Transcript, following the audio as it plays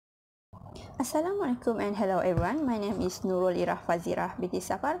Assalamualaikum and hello everyone. My name is Nurul Irah Fazirah Binti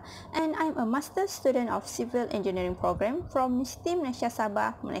Sapar and I'm a master's student of Civil Engineering program from Universiti Malaysia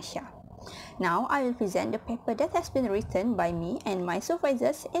Sabah, Malaysia. Now I will present the paper that has been written by me and my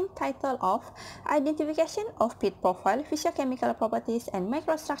supervisors entitled of Identification of Peat Profile, Physiochemical Properties and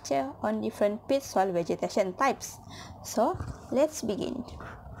Microstructure on Different Peat Soil Vegetation Types. So let's begin.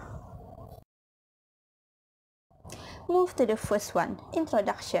 Move to the first one,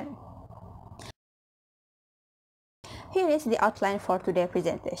 Introduction. Here is the outline for today's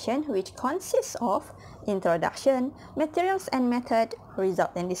presentation, which consists of introduction, materials and method,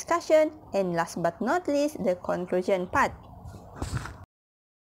 result and discussion, and last but not least, the conclusion part.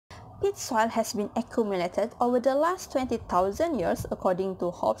 Peat soil has been accumulated over the last 20,000 years according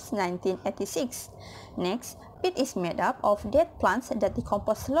to Hobbes 1986. Next, peat is made up of dead plants that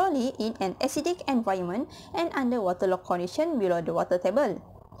decompose slowly in an acidic environment and under waterlogged condition below the water table.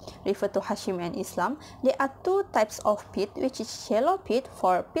 Referred to Hashim and Islam, there are two types of peat, which is shallow peat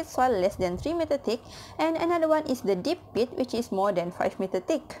for peat soil less than 3 meter thick, and another one is the deep peat, which is more than 5 meter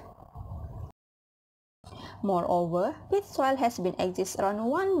thick. Moreover, peat soil has been exist around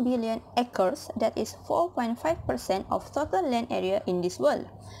 1 billion acres, that is 4.5% of total land area in this world.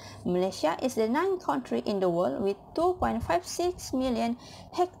 Malaysia is the 9th country in the world with 2.56 million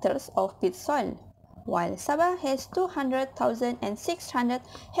hectares of peat soil, while Sabah has 200,600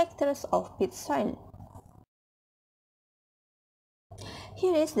 hectares of peat soil.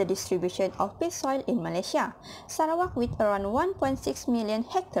 Here is the distribution of peat soil in Malaysia. Sarawak with around 1.6 million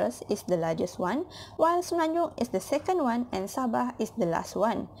hectares is the largest one, while Semenanjung is the second one and Sabah is the last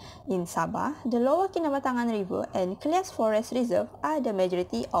one. In Sabah, the Lower Kinabatangan River and Klias Forest Reserve are the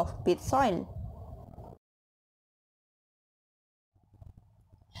majority of peat soil.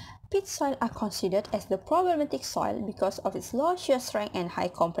 Peat soil are considered as the problematic soil because of its low shear strength and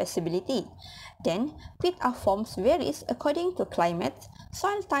high compressibility. Then, peat forms varies according to climate,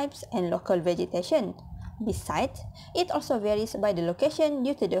 soil types, and local vegetation. Besides, it also varies by the location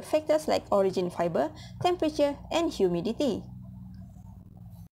due to the factors like origin fiber, temperature, and humidity.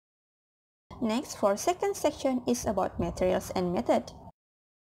 Next, for second section is about materials and method.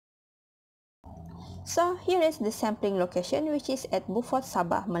 So here is the sampling location, which is at Beaufort,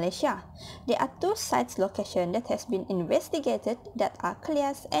 Sabah, Malaysia. There are two sites location that has been investigated that are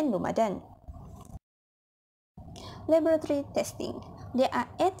Klias and Lumadan. Laboratory testing. There are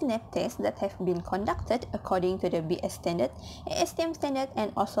 8 lab tests that have been conducted according to the BS standard, ASTM standard,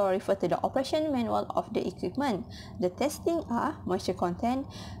 and also refer to the operation manual of the equipment. The testing are moisture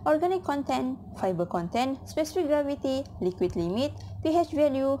content, organic content, fiber content, specific gravity, liquid limit, pH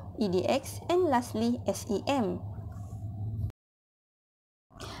value, EDX, and lastly SEM.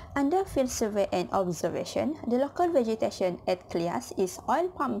 Under field survey and observation, the local vegetation at Klias is oil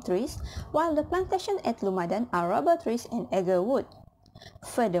palm trees, while the plantation at Lumadan are rubber trees and agar wood.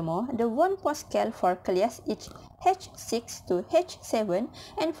 Furthermore, the worn post scale for Klias is H6 to H7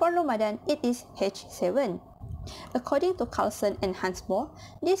 and for Lumadan it is H7. According to Carlson and Hansbo,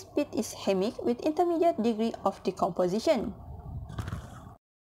 this peat is hemic with intermediate degree of decomposition.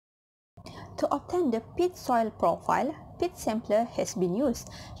 To obtain the peat soil profile, peat sampler has been used.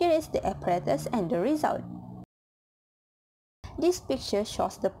 Here is the apparatus and the result. This picture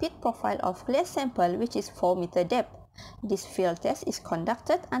shows the peat profile of clay sample, which is 4 meter depth. This field test is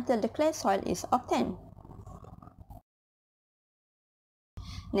conducted until the clay soil is obtained.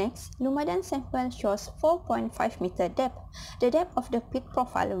 Next, Lumadan sample shows 4.5 meter depth. The depth of the peat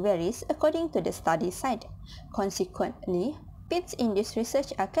profile varies according to the study site. Consequently, peats in this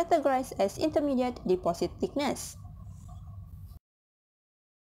research are categorized as intermediate deposit thickness.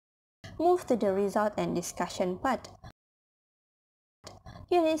 Move to the result and discussion part.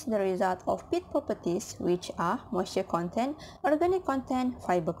 Here is the result of peat properties, which are moisture content, organic content,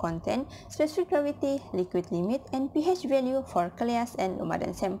 fiber content, specific gravity, liquid limit, and pH value for Klias and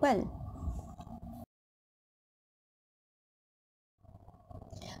Lumadan sample.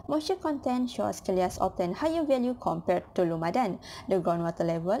 Moisture content shows Klias obtained higher value compared to Lumadan. The groundwater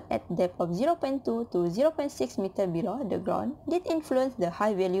level at depth of 0.2 to 0.6 meter below the ground did influence the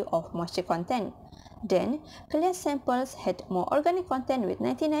high value of moisture content. Then, Klias samples had more organic content with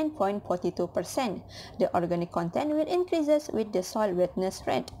 99.42%. The organic content will increases with the soil wetness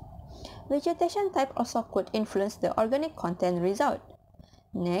rate. Vegetation type also could influence the organic content result.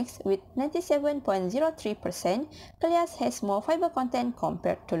 Next, with 97.03%, Klias has more fiber content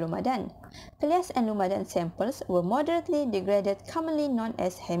compared to Lumadan. Klias and Lumadan samples were moderately degraded, commonly known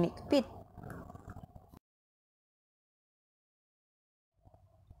as hemic peat.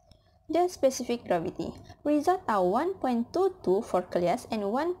 The specific gravity. Results are 1.22 for Calias and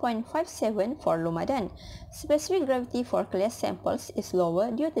 1.57 for Lumadan. Specific gravity for Calias samples is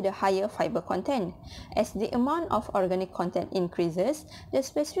lower due to the higher fiber content. As the amount of organic content increases, the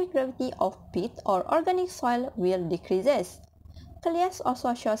specific gravity of peat or organic soil will decreases. Calias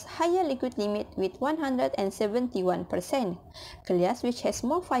also shows higher liquid limit with 171%. Calias which has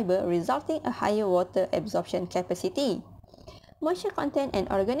more fiber resulting a higher water absorption capacity. Moisture content and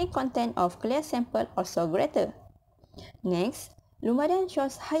organic content of clear sample also greater. Next, Lumadan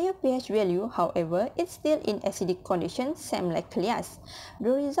shows higher pH value, however, it's still in acidic condition, same like Calias. The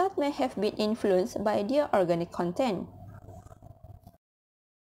result may have been influenced by their organic content.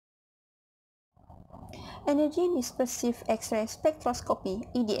 Energy dispersive X-ray spectroscopy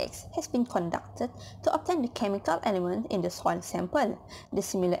 (EDX) has been conducted to obtain the chemical element in the soil sample. The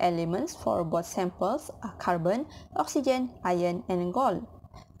similar elements for both samples are carbon, oxygen, iron, and gold.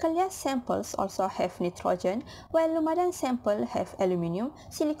 Calias samples also have nitrogen, while Lumadan sample have aluminium,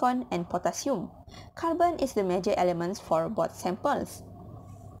 silicon, and potassium. Carbon is the major element for both samples.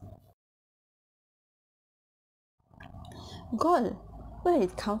 Gold. Where did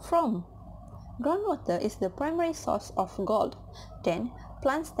it come from? Groundwater is the primary source of gold. Then,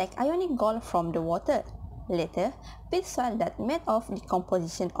 plants take ionic gold from the water. Later, peat soil that made of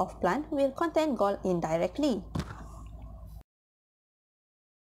decomposition of plant will contain gold indirectly.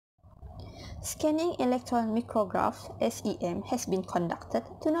 Scanning electron micrograph (SEM) has been conducted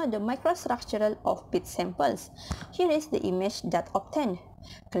to know the microstructure of peat samples. Here is the image that obtained.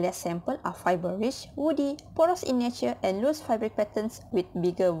 Clear samples are fiber-rich, woody, porous in nature, and loose fabric patterns with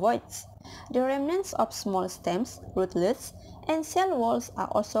bigger voids. The remnants of small stems, rootlets, and cell walls are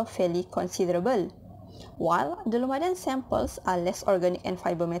also fairly considerable. While the Lumadan samples are less organic and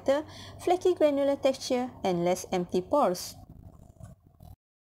fiber matter, flaky granular texture, and less empty pores.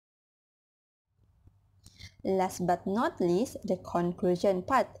 Last but not least, the conclusion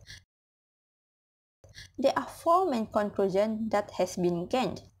part. There are four main conclusions that has been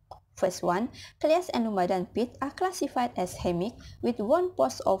gained. First one, Calias and Lumadan peat are classified as hemic with one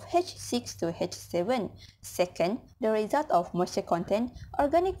pose of H6 to H7. Second, the result of moisture content,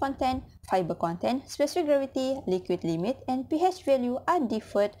 organic content, fiber content, specific gravity, liquid limit, and pH value are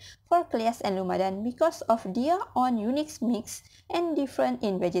differed for Calias and Lumadan because of their own unique mix and different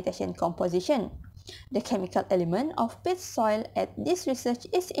in vegetation composition. The chemical element of peat soil at this research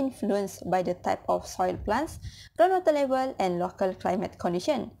is influenced by the type of soil plants, groundwater level, and local climate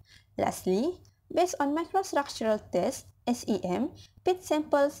condition. Lastly, based on microstructural tests, SEM, peat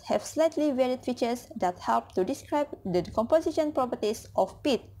samples have slightly varied features that help to describe the decomposition properties of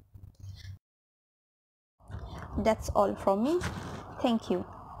peat. That's all from me. Thank you.